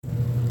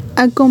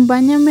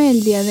Acompáñame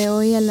el día de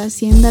hoy a la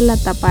hacienda La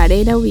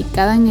Taparera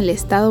ubicada en el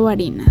estado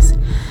Barinas.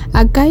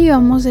 Acá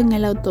íbamos en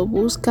el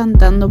autobús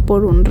cantando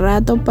por un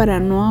rato para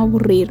no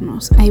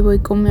aburrirnos. Ahí voy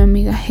con mi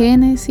amiga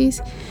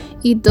Génesis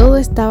y todo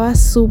estaba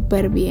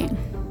súper bien.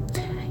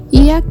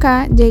 Y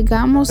acá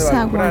llegamos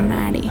a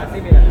Guanare. Estamos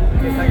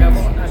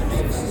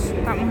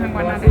en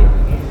Guanare.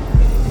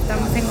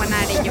 Estamos en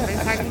Guanare. Yo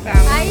pensaba que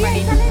estábamos en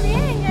Barinas.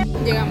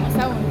 Llegamos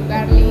a un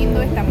lugar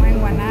lindo. Estamos en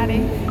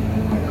Guanare.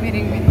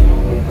 Miren, miren.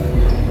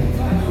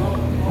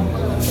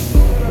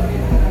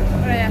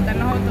 Por allá están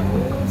los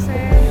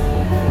autobuses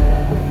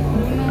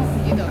 1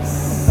 y 2.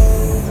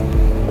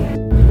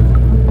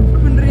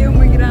 Un río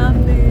muy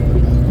grande.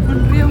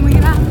 Un río muy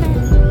grande.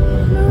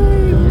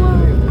 Ay,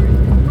 wow.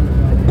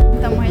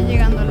 Estamos ahí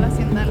llegando a la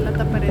hacienda La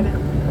Taparera.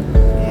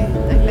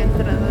 Esta es la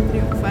entrada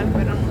triunfal,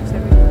 pero no se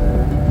ve.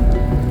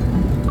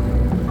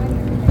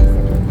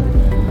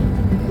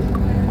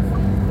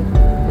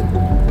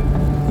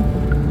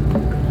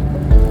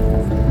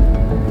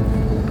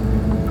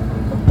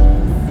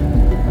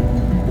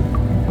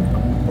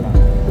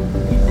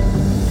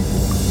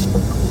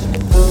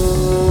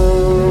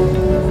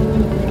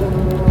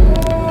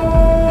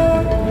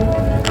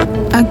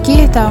 Aquí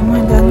estábamos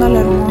entrando a la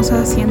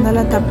hermosa hacienda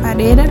La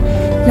Taparera.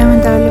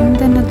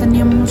 Lamentablemente no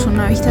teníamos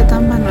una vista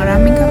tan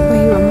panorámica,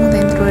 pues íbamos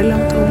dentro del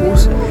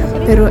autobús,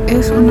 pero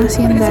es una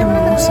hacienda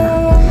hermosa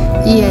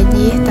y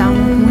allí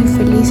estábamos muy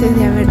felices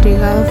de haber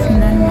llegado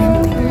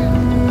finalmente.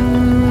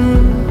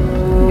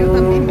 Yo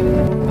también.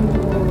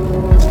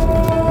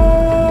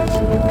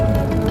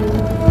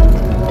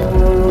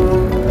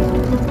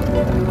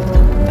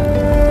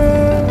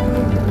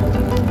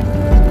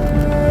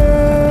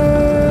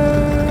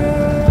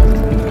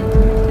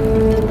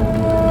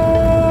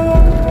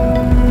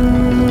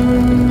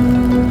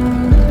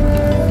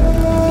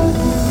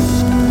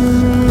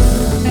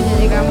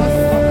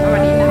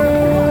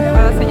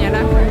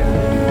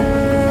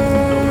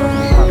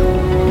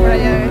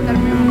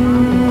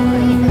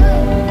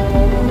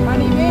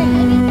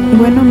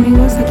 Bueno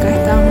amigos, acá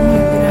estábamos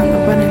esperando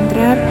para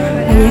entrar.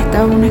 Allá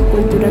estaba una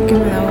escultura que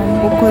me daba un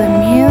poco de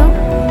miedo.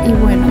 Y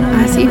bueno,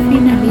 así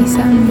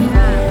finaliza mi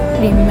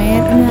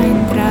primera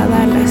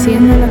entrada a la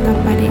hacienda La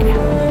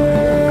Taparera.